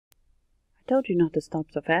told you not to stop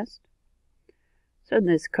so fast. So in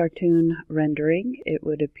this cartoon rendering, it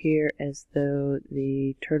would appear as though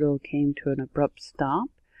the turtle came to an abrupt stop.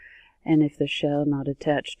 And if the shell not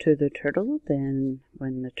attached to the turtle, then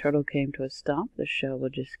when the turtle came to a stop, the shell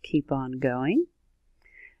would just keep on going.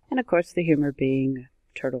 And of course, the humor being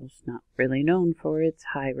turtle's not really known for its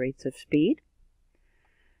high rates of speed.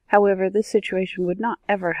 However, this situation would not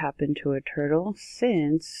ever happen to a turtle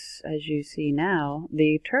since, as you see now,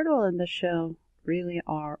 the turtle and the shell really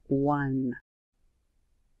are one.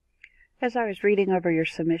 As I was reading over your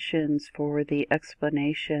submissions for the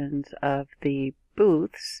explanations of the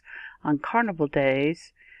booths on Carnival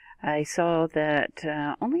Days, I saw that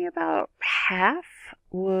only about half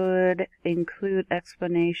would include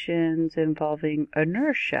explanations involving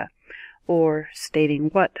inertia, or stating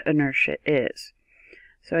what inertia is.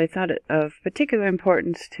 So I thought it of particular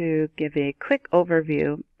importance to give a quick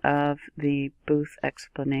overview of the booth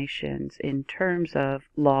explanations in terms of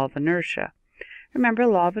law of inertia. Remember,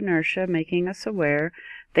 law of inertia making us aware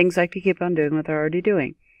things like to keep on doing what they're already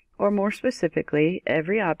doing. Or more specifically,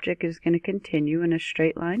 every object is going to continue in a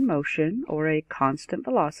straight line motion or a constant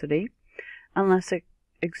velocity unless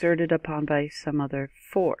exerted upon by some other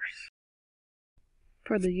force.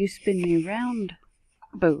 For the You Spin Me Round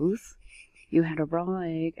booth, you had a raw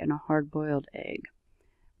egg and a hard-boiled egg.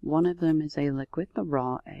 One of them is a liquid, the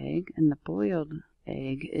raw egg, and the boiled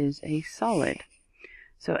egg is a solid.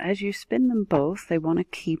 So as you spin them both, they want to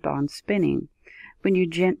keep on spinning. When you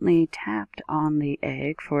gently tapped on the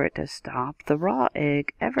egg for it to stop, the raw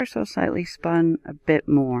egg ever so slightly spun a bit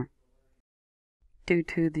more, due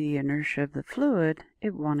to the inertia of the fluid,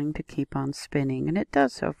 it wanting to keep on spinning, and it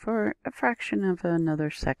does so for a fraction of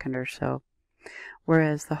another second or so.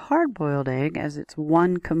 Whereas the hard-boiled egg, as it's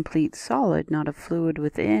one complete solid, not a fluid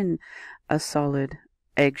within a solid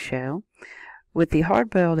eggshell, with the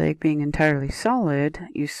hard-boiled egg being entirely solid,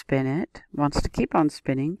 you spin it, wants to keep on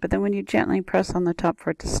spinning, but then when you gently press on the top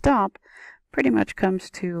for it to stop, pretty much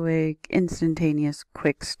comes to a instantaneous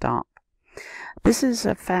quick stop. This is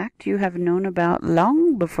a fact you have known about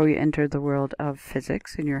long before you entered the world of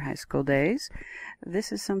physics in your high school days.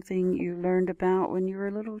 This is something you learned about when you were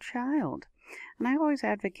a little child. And I always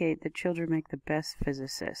advocate that children make the best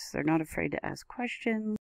physicists. They're not afraid to ask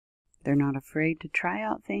questions. They're not afraid to try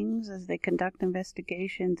out things as they conduct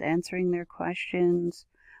investigations, answering their questions.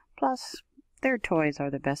 Plus, their toys are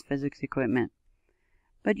the best physics equipment.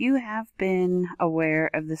 But you have been aware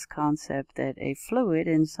of this concept that a fluid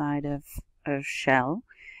inside of a shell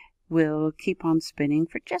will keep on spinning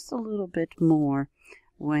for just a little bit more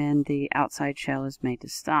when the outside shell is made to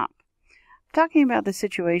stop. I'm talking about the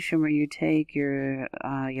situation where you take your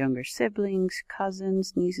younger siblings,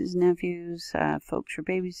 cousins, nieces, nephews, folks you're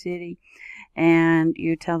babysitting, and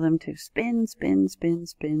you tell them to spin, spin, spin,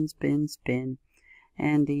 spin, spin, spin.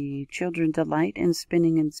 And the children delight in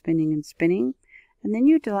spinning and spinning and spinning. And then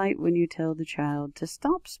you delight when you tell the child to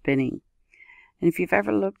stop spinning. And if you've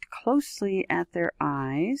ever looked closely at their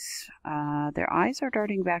eyes are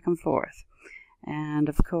darting back and forth. And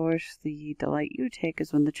of course, the delight you take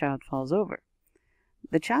is when the child falls over.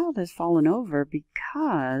 The child has fallen over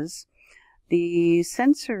because the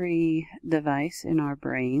sensory device in our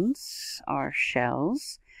brains are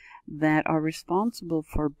shells that are responsible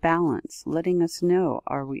for balance, letting us know,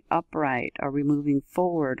 are we upright, are we moving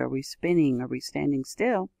forward, are we spinning, are we standing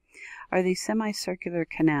still, are these semicircular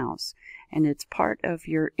canals, and it's part of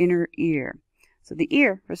your inner ear. So the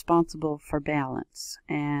ear responsible for balance,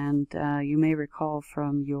 and you may recall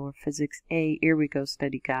from your Physics A Here We Go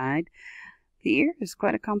study guide, the ear is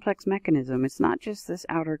quite a complex mechanism. It's not just this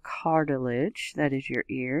outer cartilage that is your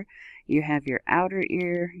ear. You have your outer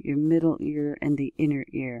ear, your middle ear, and the inner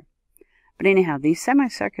ear. But anyhow, these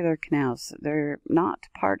semicircular canals, they're not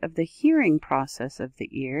part of the hearing process of the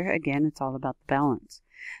ear. Again, it's all about the balance.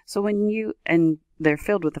 So and they're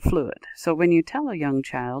filled with the fluid. So when you tell a young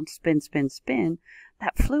child, spin, spin, spin,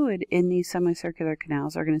 that fluid in these semicircular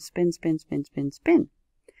canals are going to spin, spin, spin, spin, spin.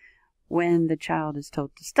 When the child is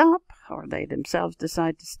told to stop, or they themselves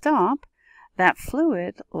decide to stop, that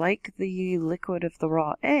fluid, like the liquid of the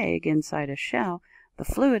raw egg inside a shell, the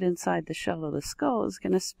fluid inside the shell of the skull is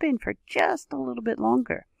going to spin for just a little bit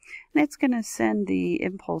longer. And it's going to send the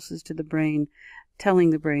impulses to the brain,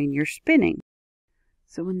 telling the brain you're spinning.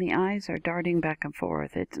 So when the eyes are darting back and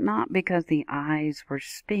forth, it's not because the eyes were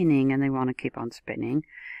spinning and they want to keep on spinning.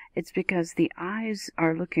 It's because the eyes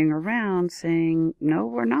are looking around saying, no,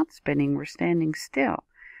 we're not spinning, we're standing still.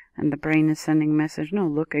 And the brain is sending a message, no,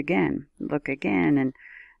 look again, and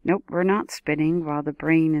nope, we're not spinning, while the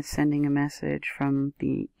brain is sending a message from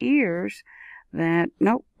the ears that,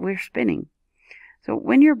 nope, we're spinning. So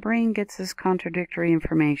when your brain gets this contradictory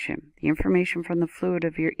information, the information from the fluid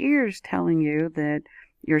of your ears telling you that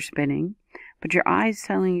you're spinning, but your eyes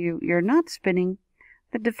telling you you're not spinning,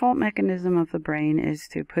 the default mechanism of the brain is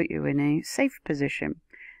to put you in a safe position.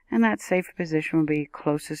 And that safe position will be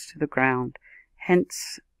closest to the ground,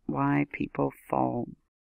 hence why people fall.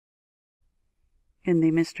 In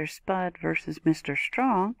the Mr. Spud versus Mr.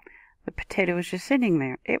 Straw, the potato is just sitting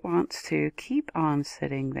there. It wants to keep on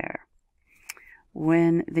sitting there.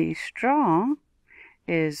 When the straw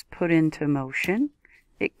is put into motion,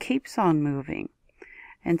 it keeps on moving.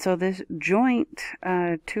 And so this joint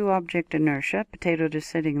two-object inertia, potato just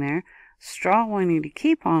sitting there, straw wanting to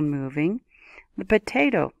keep on moving, the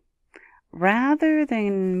potato, rather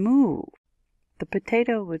than move, the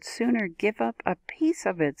potato would sooner give up a piece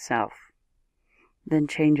of itself than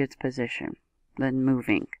change its position, than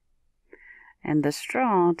moving. And the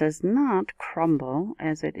straw does not crumble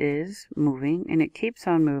as it is moving, and it keeps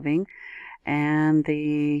on moving, and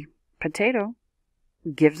the potato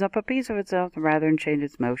gives up a piece of itself rather than change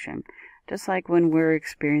its motion. Just like when we're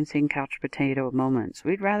experiencing couch potato moments,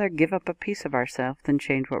 we'd rather give up a piece of ourselves than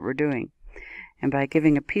change what we're doing. And by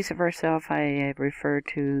giving a piece of ourselves, I refer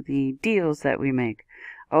to the deals that we make.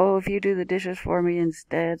 Oh, if you do the dishes for me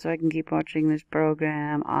instead so I can keep watching this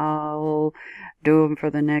program, I'll do them for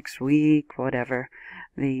the next week, whatever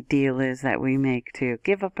the deal is that we make to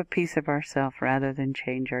give up a piece of ourselves rather than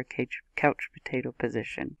change our couch potato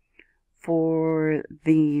position. For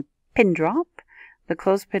the pin drop, the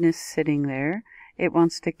clothespin is sitting there. It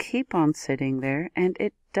wants to keep on sitting there, and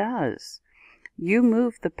it does. You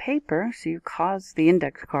move the paper, so you cause the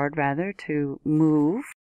index card rather to move.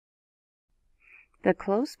 The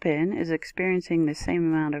clothespin is experiencing the same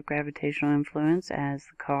amount of gravitational influence as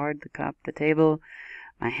the card, the cup, the table,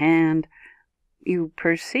 my hand. You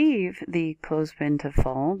perceive the clothespin to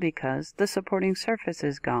fall because the supporting surface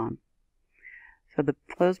is gone. So the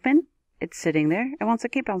clothespin, it's sitting there. It wants to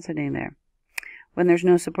keep on sitting there. When there's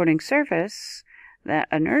no supporting surface, that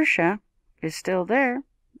inertia is still there.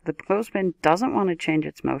 The clothespin doesn't want to change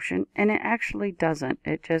its motion, and it actually doesn't.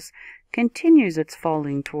 It just continues its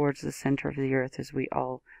falling towards the center of the earth as we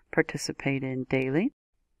all participate in daily.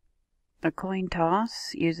 A coin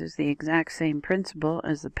toss uses the exact same principle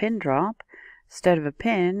as the pin drop. Instead of a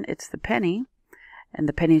pin, it's the penny, and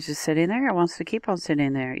the penny is just sitting there. It wants to keep on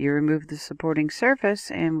sitting there. You remove the supporting surface,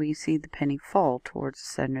 and we see the penny fall towards the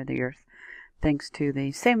center of the earth, thanks to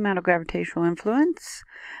the same amount of gravitational influence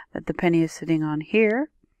that the penny is sitting on here,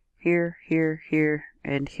 here, here, here,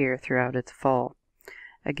 and here throughout its fall.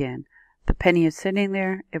 Again, the penny is sitting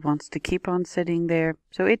there. It wants to keep on sitting there,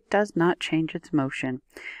 so it does not change its motion.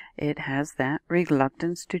 It has that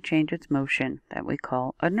reluctance to change its motion that we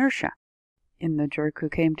call inertia. In the jerk who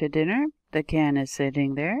came to dinner, the can is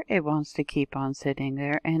sitting there. It wants to keep on sitting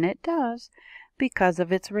there, and it does because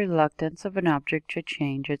of its reluctance of an object to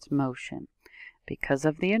change its motion. Because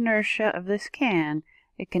of the inertia of this can,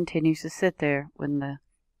 it continues to sit there when the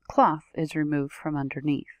cloth is removed from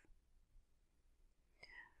underneath.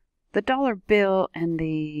 The dollar bill and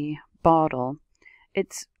the bottle,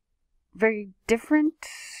 it's very different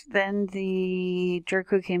than the jerk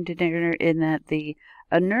who came to dinner in that the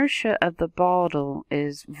inertia of the bottle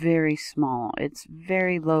is very small. It's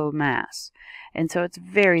very low mass. And so it's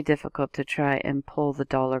very difficult to try and pull the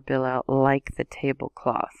dollar bill out like the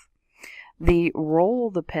tablecloth. The roll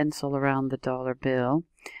the pencil around the dollar bill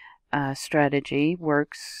strategy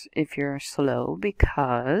works if you're slow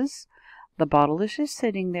because the bottle is just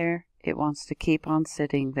sitting there. It wants to keep on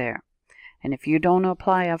sitting there. And if you don't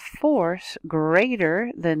apply a force greater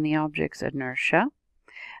than the object's inertia,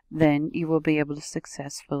 then you will be able to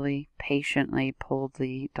successfully, patiently pull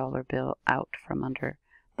the dollar bill out from under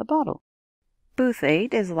the bottle. Booth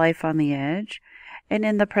 8 is Life on the Edge. And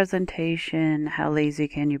in the presentation, How Lazy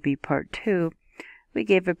Can You Be Part 2, we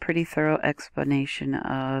gave a pretty thorough explanation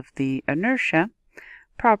of the inertia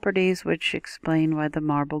properties which explain why the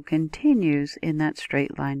marble continues in that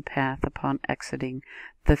straight line path upon exiting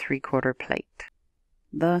the three-quarter plate.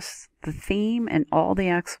 Thus, the theme and all the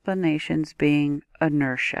explanations being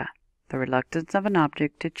inertia, the reluctance of an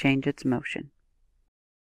object to change its motion.